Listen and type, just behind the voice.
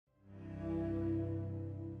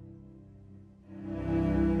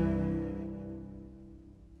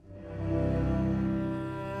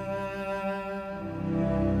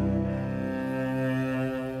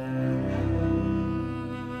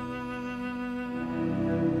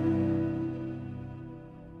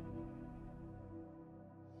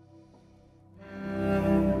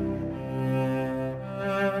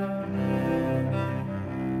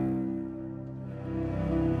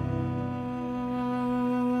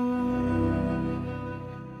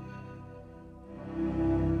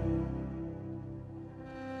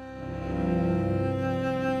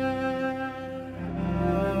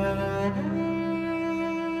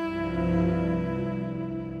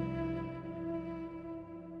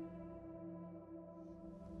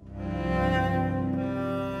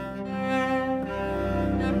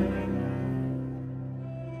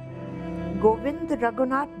with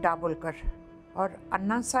Raghunath Dabholkar, or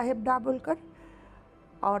Anna Sahib Dabholkar,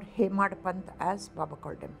 or Hemadpant as Baba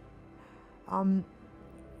called him.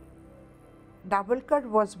 Dabholkar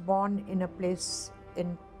was born in a place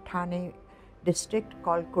in Thane district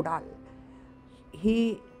called Kudal.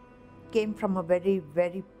 He came from a very,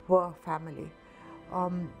 very poor family.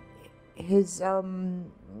 His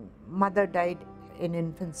mother died in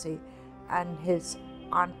infancy, and his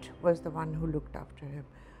aunt was the one who looked after him.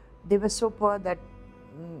 They were so poor that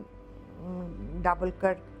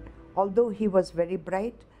Dabholkar, although he was very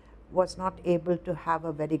bright, was not able to have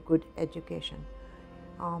a very good education.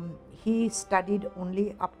 He studied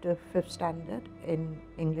only up to 5th standard in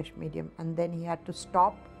English medium, and then he had to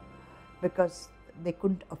stop because they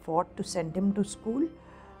couldn't afford to send him to school,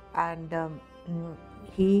 and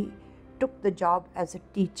he took the job as a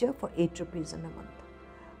teacher for 8 rupees in a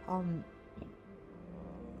month.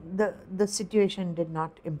 The situation did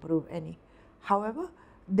not improve any. However,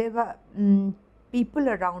 there were people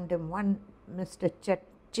around him. One, Mr.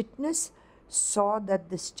 Chitnis, saw that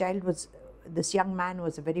this young man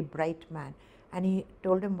was a very bright man, and he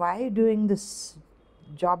told him, "Why are you doing this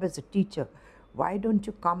job as a teacher? Why don't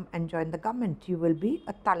you come and join the government? You will be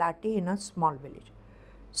a talati in a small village."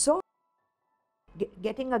 So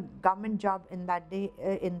getting a government job in that day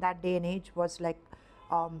and age was like,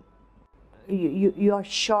 you are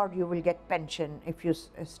sure you will get pension if you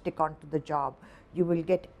stick on to the job. You will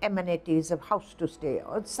get amenities of house to stay,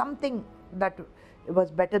 or something that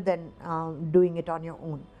was better than doing it on your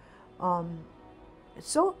own.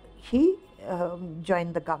 So he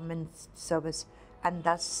joined the government service, and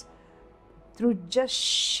thus, through just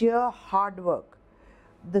sheer hard work,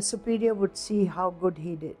 the superior would see how good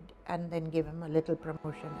he did and then give him a little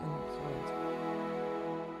promotion and so on.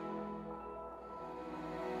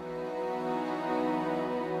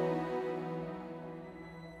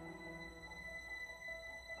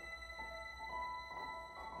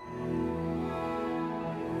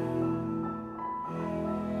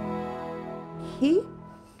 He,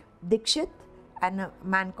 Dikshit, and a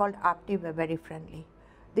man called Apte were very friendly.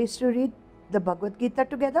 They used to read the Bhagavad Gita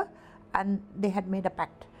together, and they had made a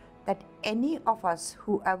pact that any of us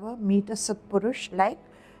who ever meet a Satpurush like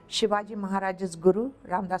Shivaji Maharaj's Guru,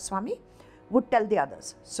 Ramdas Swami, would tell the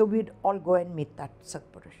others. So we'd all go and meet that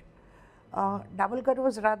Satpurush. Dabholkar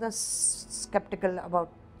was rather skeptical about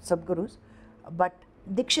Sadgurus, but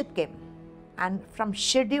Dikshit came, and from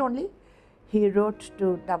Shirdi only, he wrote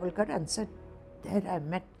to Dabholkar and said, "There I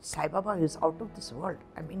met Sai Baba, he is out of this world.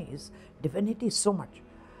 I mean, his divinity is so much."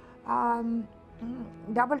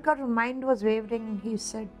 Dabholkar's mind was wavering. He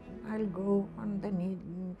said, "I'll go," and then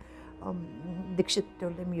Dikshit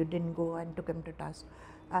told him, "You didn't go," and took him to task.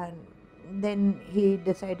 And then he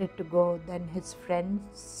decided to go. Then his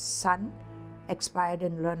friend's son expired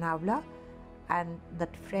in Lonavala, and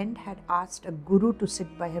that friend had asked a guru to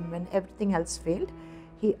sit by him when everything else failed.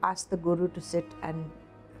 He asked the guru to sit and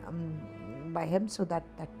by him so that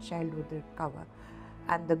that child would recover,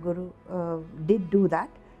 and the guru did do that,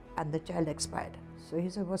 and the child expired. So he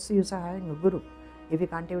said, "What's the use of having a guru if he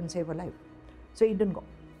can't even save a life?" So he didn't go.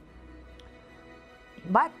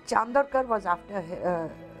 But Chandorkar was after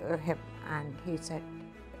him, and he said,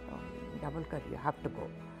 "Dabholkar, you have to go."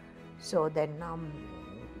 So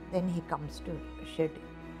then he comes to Shirdi,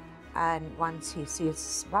 and once he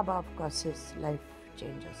sees Baba, of course, his life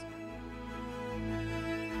changes.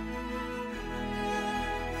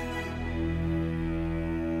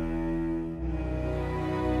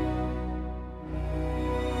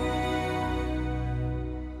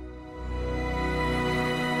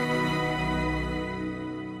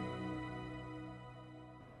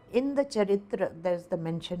 In the Charitra, there is the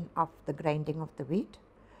mention of the grinding of the wheat.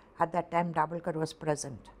 At that time, Dabholkar was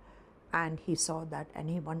present, and he saw that, and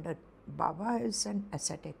he wondered, Baba is an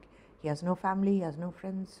ascetic. He has no family, he has no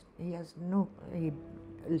friends, he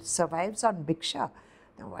survives on bhiksha.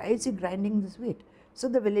 Now why is he grinding this wheat? So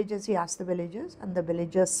he asked the villagers, and the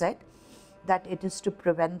villagers said that it is to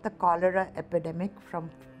prevent the cholera epidemic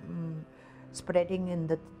from spreading in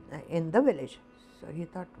the village. So he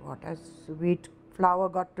thought, what has wheat flour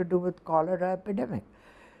got to do with cholera epidemic?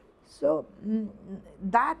 So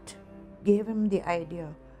that gave him the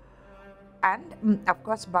idea. And of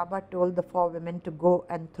course, Baba told the 4 women to go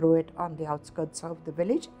and throw it on the outskirts of the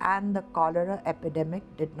village, and the cholera epidemic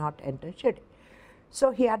did not enter Shirdi.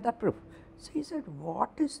 So he had that proof. So he said,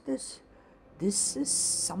 "What is this? This is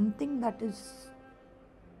something that is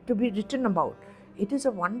to be written about. It is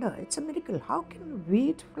a wonder. It's a miracle. How can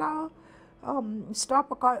wheat flour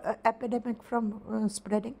stop an epidemic from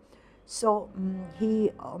spreading?" So he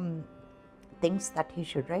thinks that he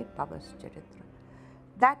should write Baba's Charitra.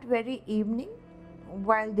 That very evening,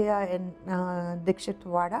 while they are in Dikshit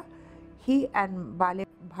Wada, he and Bale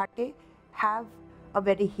Bhate have a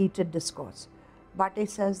very heated discourse. Bhate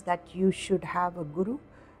says that you should have a guru.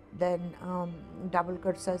 Then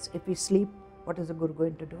Dabholkar says, if we sleep, what is a guru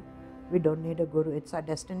going to do? We don't need a guru. It's our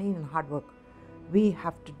destiny and hard work. We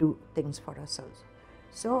have to do things for ourselves.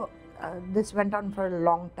 So this went on for a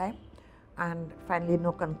long time, and finally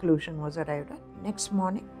no conclusion was arrived at. Next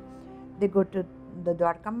morning, they go to the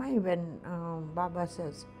Dwarkamai when Baba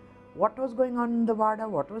says, what was going on in the Vada?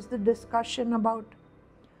 What was the discussion about?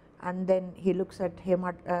 And then he looks at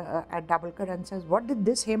at Dabholkar and says, what did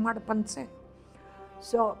this Hemadpant say?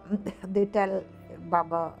 So they tell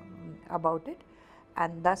Baba about it,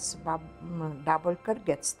 and thus Dabholkar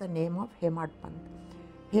gets the name of Hemadpant.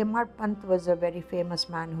 Hemadpant was a very famous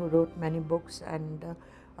man who wrote many books, and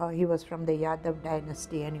he was from the Yadav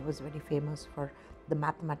dynasty, and he was very famous for the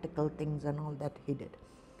mathematical things and all that he did.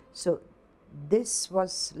 So this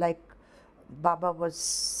was like Baba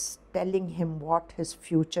was telling him what his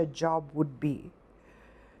future job would be,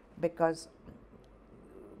 because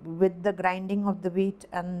with the grinding of the wheat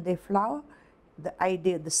and the flour, the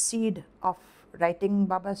idea, the seed of writing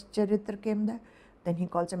Baba's Charitra came there. Then he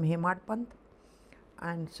calls him Hemadpant,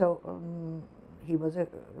 and so he was a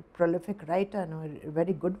prolific writer and a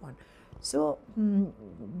very good one. So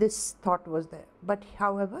this thought was there. But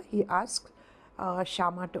however, he asks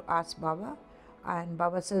Shama to ask Baba, and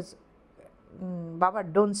Baba says, Baba,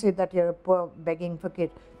 don't say that you're a poor begging for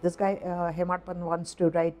kid. This guy Hemadpant wants to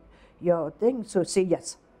write your thing, so say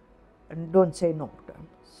yes and don't say no to him.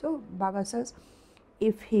 So Baba says,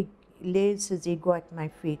 if he lays his ego at my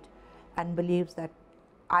feet and believes that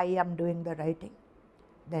I am doing the writing,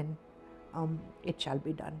 then it shall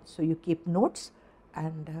be done. So you keep notes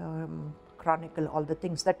and chronicle all the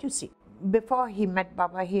things that you see. Before he met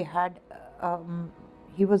Baba, he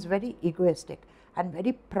was very egoistic and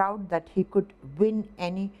very proud that he could win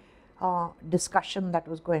any discussion that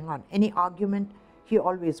was going on. Any argument, he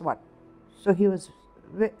always won. So he was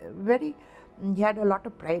he had a lot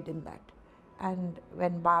of pride in that. And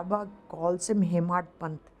when Baba calls him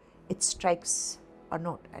Hemadpant, it strikes a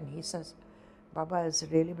note, and he says, Baba is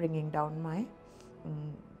really bringing down my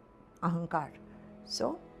ahankar.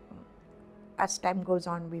 So as time goes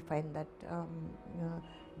on, we find that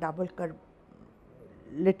Dabholkar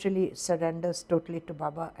literally surrenders totally to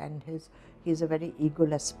Baba, and he's a very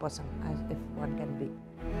egoless person, as if one can be.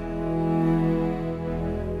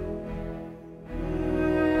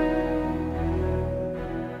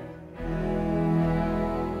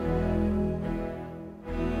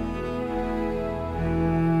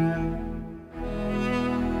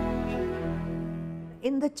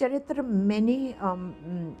 In the Charitra, many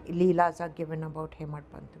Leelas are given about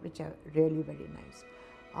Hemadpant, which are really very nice.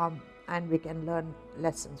 And we can learn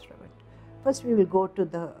lessons from it. First, we will go to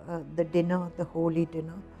the dinner, the holy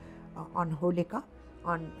dinner on Holika,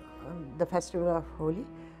 on the festival of Holi.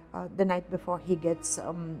 The night before, he gets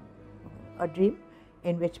a dream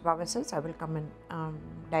in which Baba says, I will come and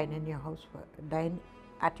dine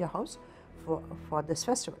at your house for this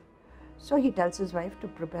festival. So he tells his wife to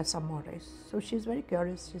prepare some more rice. So she's very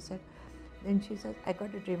curious. Then she says, I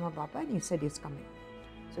got a dream of Baba and he said he's coming.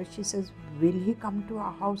 So she says, will he come to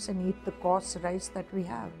our house and eat the coarse rice that we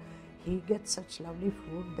have? He gets such lovely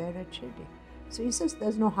food there at Shirdi. So he says,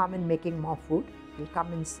 there's no harm in making more food. He'll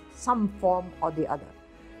come in some form or the other.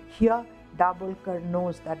 Here, Dabholkar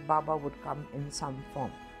knows that Baba would come in some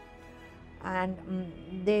form. And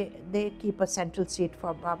they keep a central seat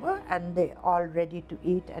for Baba, and they're all ready to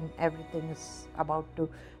eat, and everything is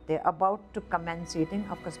they're about to commence eating.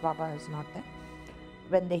 Of course, Baba is not there.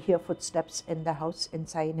 When they hear footsteps in the house in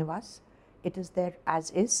Sai Nivas, it is there as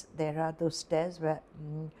is. There are those stairs where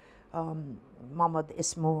Muhammad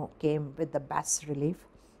Ismo came with the bas relief,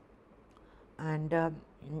 and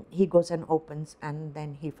he goes and opens, and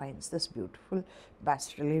then he finds this beautiful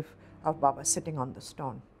bas relief of Baba sitting on the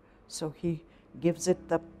stone. So he gives it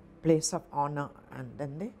the place of honor, and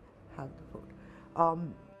then they have the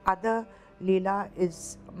food. Other Leela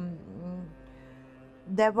is,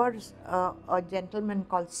 there was a gentleman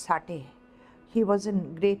called Sate. He was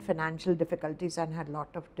in great financial difficulties and had a lot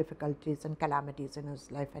of difficulties and calamities in his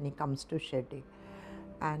life, and he comes to Shirdi.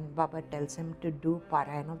 And Baba tells him to do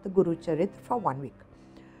Parayan of the Guru Charitra for 1 week.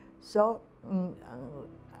 So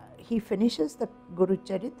he finishes the Guru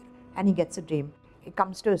Charitra and he gets a dream. He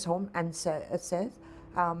comes to his home and says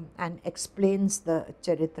and explains the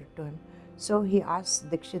Charitra to him. So he asks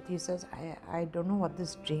Dikshit, he says, I don't know what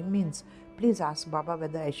this dream means. Please ask Baba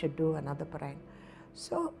whether I should do another Parayan.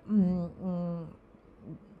 So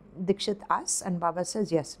Dikshit asks, and Baba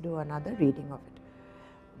says, yes, do another reading of it.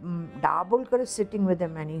 Dabholkar is sitting with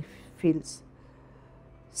him and he feels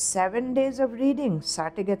 7 days of reading,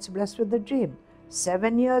 Sati gets blessed with the dream.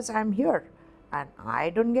 7 years I'm here and I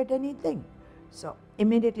don't get anything. So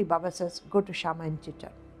immediately Baba says, go to Shama in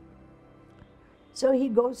Chichar. So he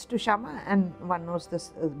goes to Shama, and one knows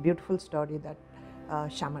this beautiful story that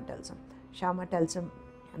Shama tells him. Shama tells him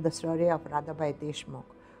the story of Radhabai Deshmukh,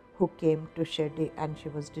 who came to Shirdi and she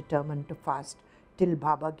was determined to fast till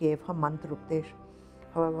Baba gave her mantra updesh.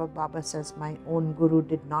 However, Baba says, my own guru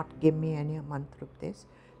did not give me any mantra updesh.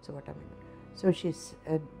 So what I mean? So she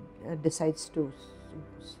decides to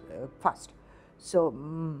fast. So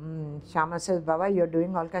Shama says, Baba, you're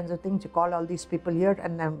doing all kinds of things. You call all these people here,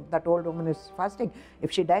 and that old woman is fasting.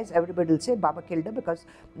 If she dies, everybody will say Baba killed her because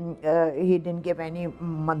he didn't give any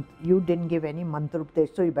you didn't give any mantra updesh,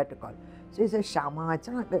 so you better call. So he says, Shama, it's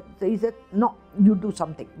not. So he said, no, you do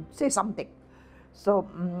something. Say something. So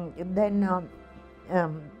then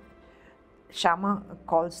Shama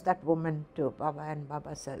calls that woman to Baba, and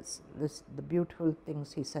Baba says the beautiful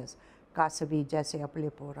things he says. Kasavi jaise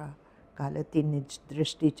apale pora. Kalati nij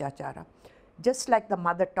drishti chachara. Just like the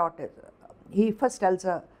mother taught it, he first tells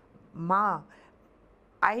her, Ma,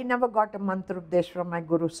 I never got a mantra updesh from my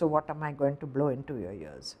guru, so what am I going to blow into your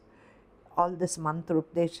ears? All this mantra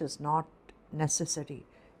updesh is not necessary.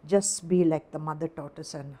 Just be like the mother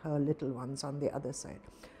tortoise and her little ones on the other side.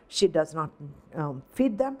 She does not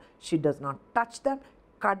feed them, she does not touch them,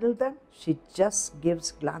 cuddle them, she just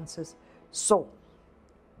gives glances. So,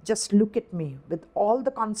 just look at me with all the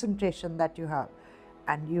concentration that you have,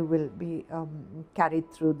 and you will be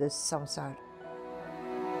carried through this samsara.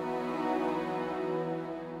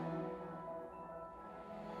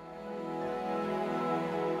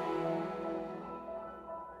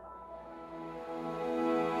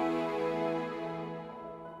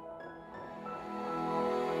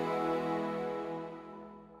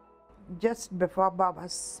 Just before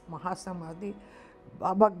Baba's Mahasamadhi,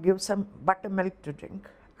 Baba gives him buttermilk to drink,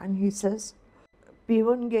 and he says,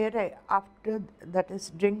 Pivun Gere, after that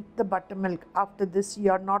is, drink the buttermilk. After this,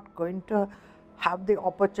 you are not going to have the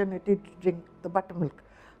opportunity to drink the buttermilk.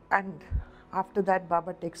 And after that,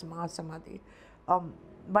 Baba takes Mahasamadhi.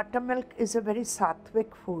 Buttermilk is a very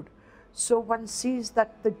sattvic food. So one sees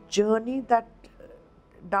that the journey that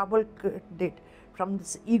Dabholkar did, from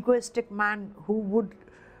this egoistic man who would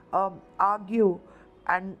argue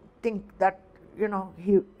and think that, you know,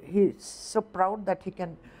 he's so proud that he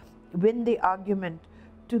can win the argument,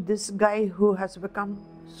 to this guy who has become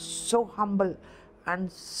so humble and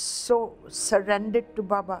so surrendered to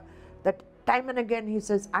Baba that time and again he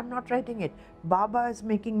says, I'm not writing it. Baba is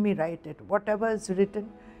making me write it. Whatever is written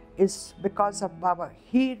is because of Baba.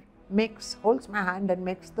 He holds my hand and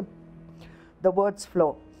makes the words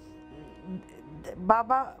flow.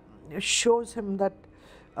 Baba shows him that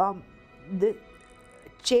the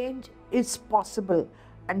change is possible,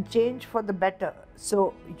 and change for the better.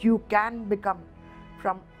 So you can become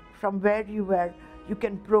from where you were, you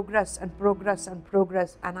can progress and progress and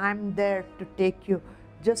progress, and I'm there to take you,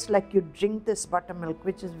 just like you drink this buttermilk,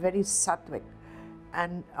 which is very sattvic,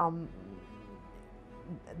 and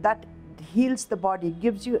that heals the body,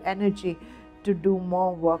 gives you energy to do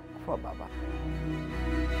more work for Baba.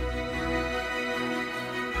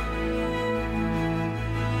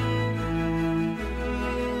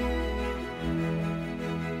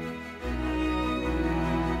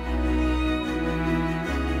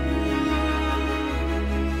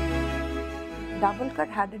 Dabholkar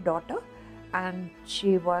had a daughter and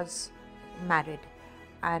she was married,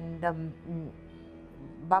 and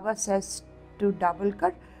Baba says to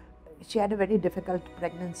Dabholkar, she had a very difficult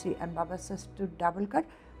pregnancy, and Baba says to Dabholkar,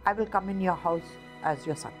 I will come in your house as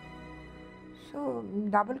your son. So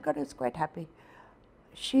Dabholkar is quite happy.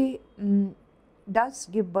 She does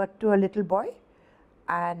give birth to a little boy,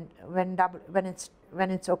 and when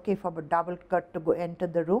it's okay for Dabholkar to enter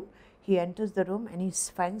the room, he enters the room and he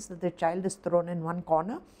finds that the child is thrown in one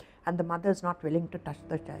corner and the mother is not willing to touch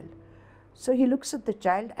the child. So he looks at the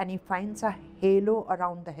child and he finds a halo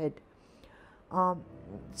around the head.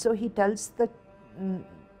 So he tells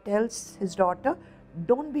his daughter,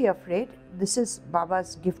 don't be afraid, this is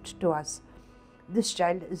Baba's gift to us. This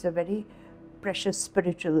child is a very precious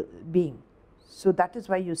spiritual being. So that is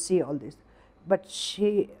why you see all this. But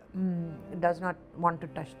she does not want to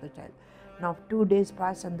touch the child. Now 2 days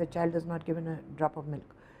pass and the child is not given a drop of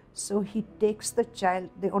milk. So he takes the child,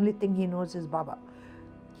 the only thing he knows is Baba.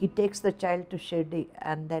 He takes the child to Shirdi,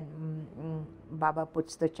 and then Baba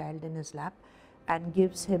puts the child in his lap and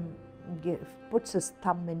puts his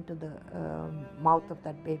thumb into the mouth of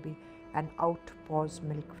that baby, and out pours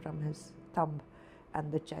milk from his thumb,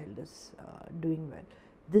 and the child is doing well.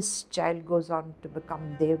 This child goes on to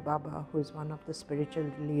become Dev Baba, who is one of the spiritual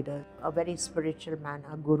leaders, a very spiritual man,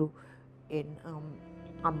 a guru in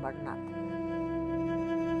Ambarnath.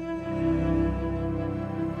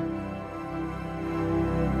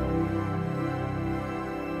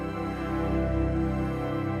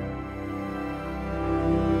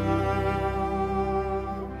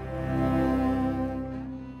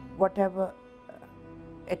 Whatever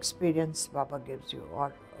experience Baba gives you,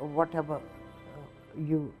 or whatever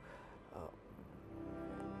you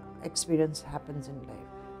experience happens in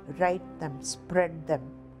life, write them, spread them.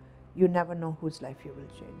 You never know whose life you will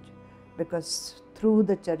change, because through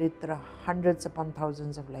the Charitra, hundreds upon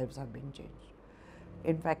thousands of lives have been changed.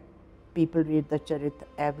 In fact, people read the Charitra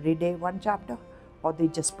every day, one chapter, or they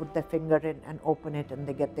just put their finger in and open it and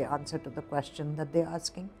they get the answer to the question that they're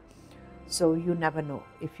asking. So you never know.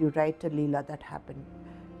 If you write a Leela that happened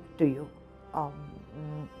to you,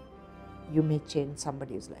 you may change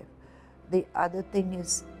somebody's life. The other thing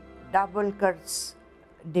is Dabholkar's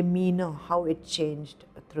demeanor, how it changed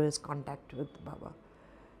through his contact with Baba.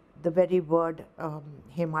 The very word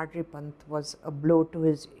Hemadpant was a blow to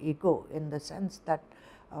his ego, in the sense that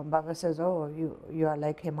Baba says, oh, you are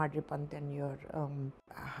like Hemadpant and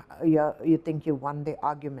you think you won the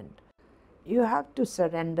argument. You have to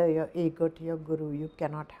surrender your ego to your Guru. You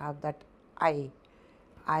cannot have that I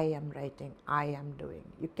am writing, I am doing.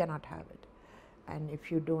 You cannot have it. And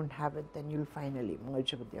if you don't have it, then you'll finally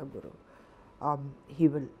merge with your Guru. He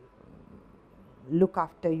will look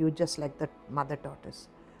after you just like the mother tortoise.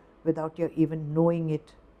 Without your even knowing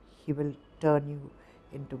it, he will turn you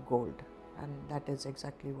into gold. And that is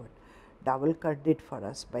exactly what Dabholkar did for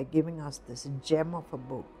us by giving us this gem of a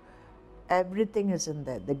book. Everything is in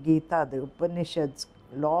there. The Gita, the Upanishads,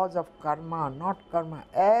 laws of karma, not karma,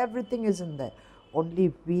 everything is in there.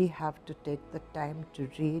 Only we have to take the time to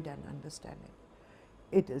read and understand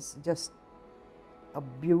it. It is just a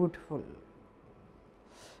beautiful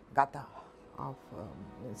gatha of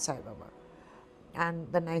Sai Baba. And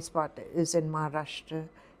the nice part is in Maharashtra,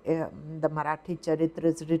 the Marathi Charitra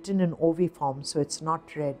is written in OV form, so it's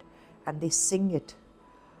not read, and they sing it.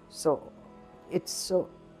 So it's so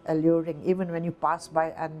alluring. Even when you pass by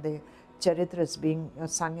and the Charitra is being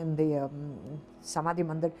sung in the Samadhi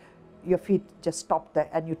Mandir, your feet just stop there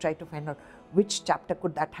and you try to find out which chapter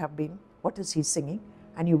could that have been, what is he singing,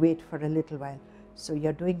 and you wait for a little while. So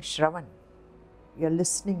you're doing Shravan, you're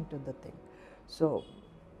listening to the thing. So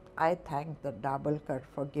I thank the Dabholkar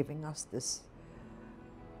for giving us this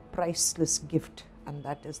priceless gift, and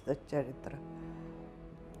that is the Charitra.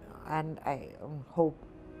 And I hope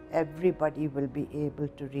everybody will be able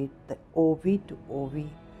to read the OV to OV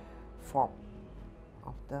form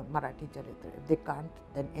of the Marathi Charitra. If they can't,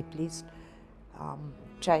 then at least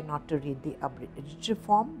try not to read the abridged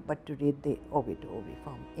form, but to read the OV to OV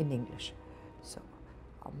form in English. So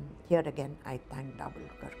here again, I thank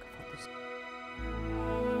Dabholkar for this.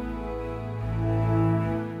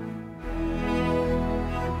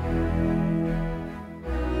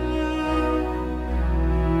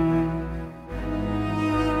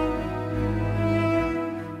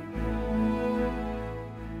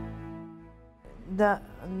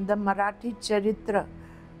 The Marathi Charitra,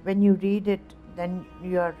 when you read it, then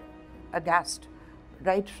you're aghast.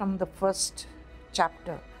 Right from the first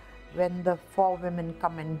chapter, when the four women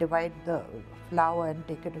come and divide the flour and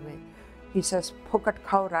take it away, he says, "Phukat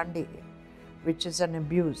khao randi," which is an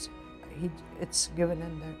abuse. It's given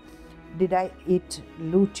in there. Did I eat,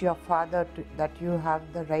 loot your father, that you have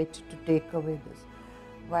the right to take away this?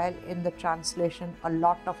 While in the translation, a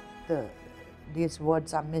lot of these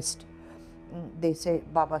words are missed. They say,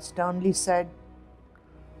 Baba sternly said,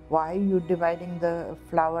 why are you dividing the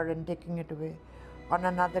flour and taking it away? On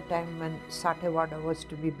another time, when Satewada was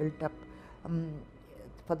to be built up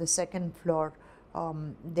for the second floor,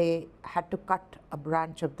 they had to cut a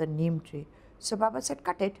branch of the neem tree. So Baba said,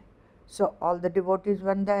 cut it. So all the devotees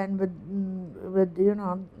went there, and with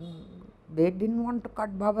they didn't want to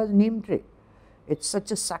cut Baba's neem tree. It's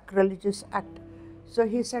such a sacrilegious act. So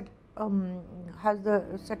he said, has the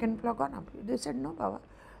second floor gone up? They said, no, Baba,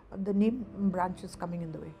 the neem branch is coming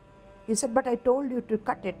in the way. He said, but I told you to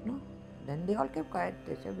cut it, no? Then they all kept quiet.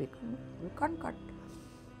 They said, we can't cut.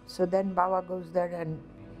 So then Baba goes there and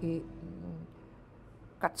he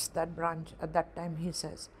cuts that branch. At that time he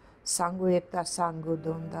says, Sangu ekta sangu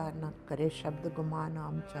donda na kare shabd gumana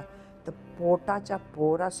amcha the pota cha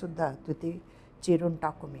pora suddha tuti chirun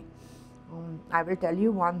takumi. I will tell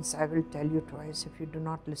you once, I will tell you twice. If you do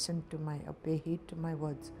not listen to or pay heed to my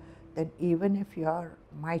words, then even if you are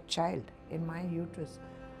my child in my uterus,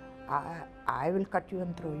 I will cut you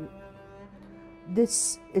and throw you.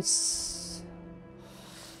 This is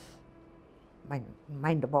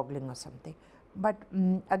mind-boggling or something. But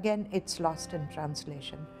again, it's lost in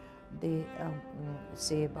translation. The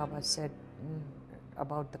Sai Baba said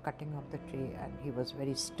about the cutting of the tree, and he was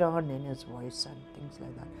very stern in his voice and things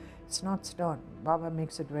like that. It's not stern. Baba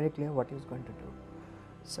makes it very clear what he's going to do.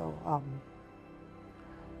 So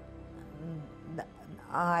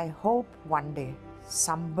I hope one day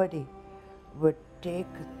somebody would take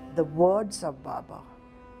the words of Baba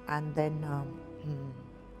and then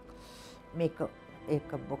make a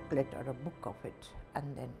booklet or a book of it,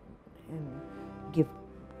 and then give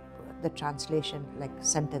the translation like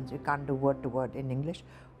sentence. You can't do word to word in English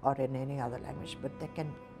or in any other language, but they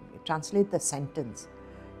can translate the sentence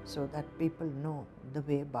so that people know the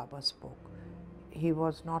way Baba spoke. He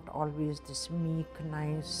was not always this meek,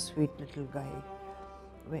 nice, sweet little guy.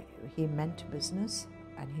 He meant business,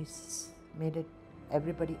 and he made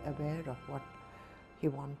everybody aware of what he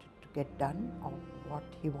wanted to get done or what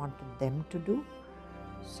he wanted them to do.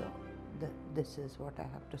 So this is what I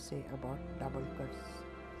have to say about Dabholkar's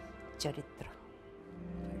Charitra.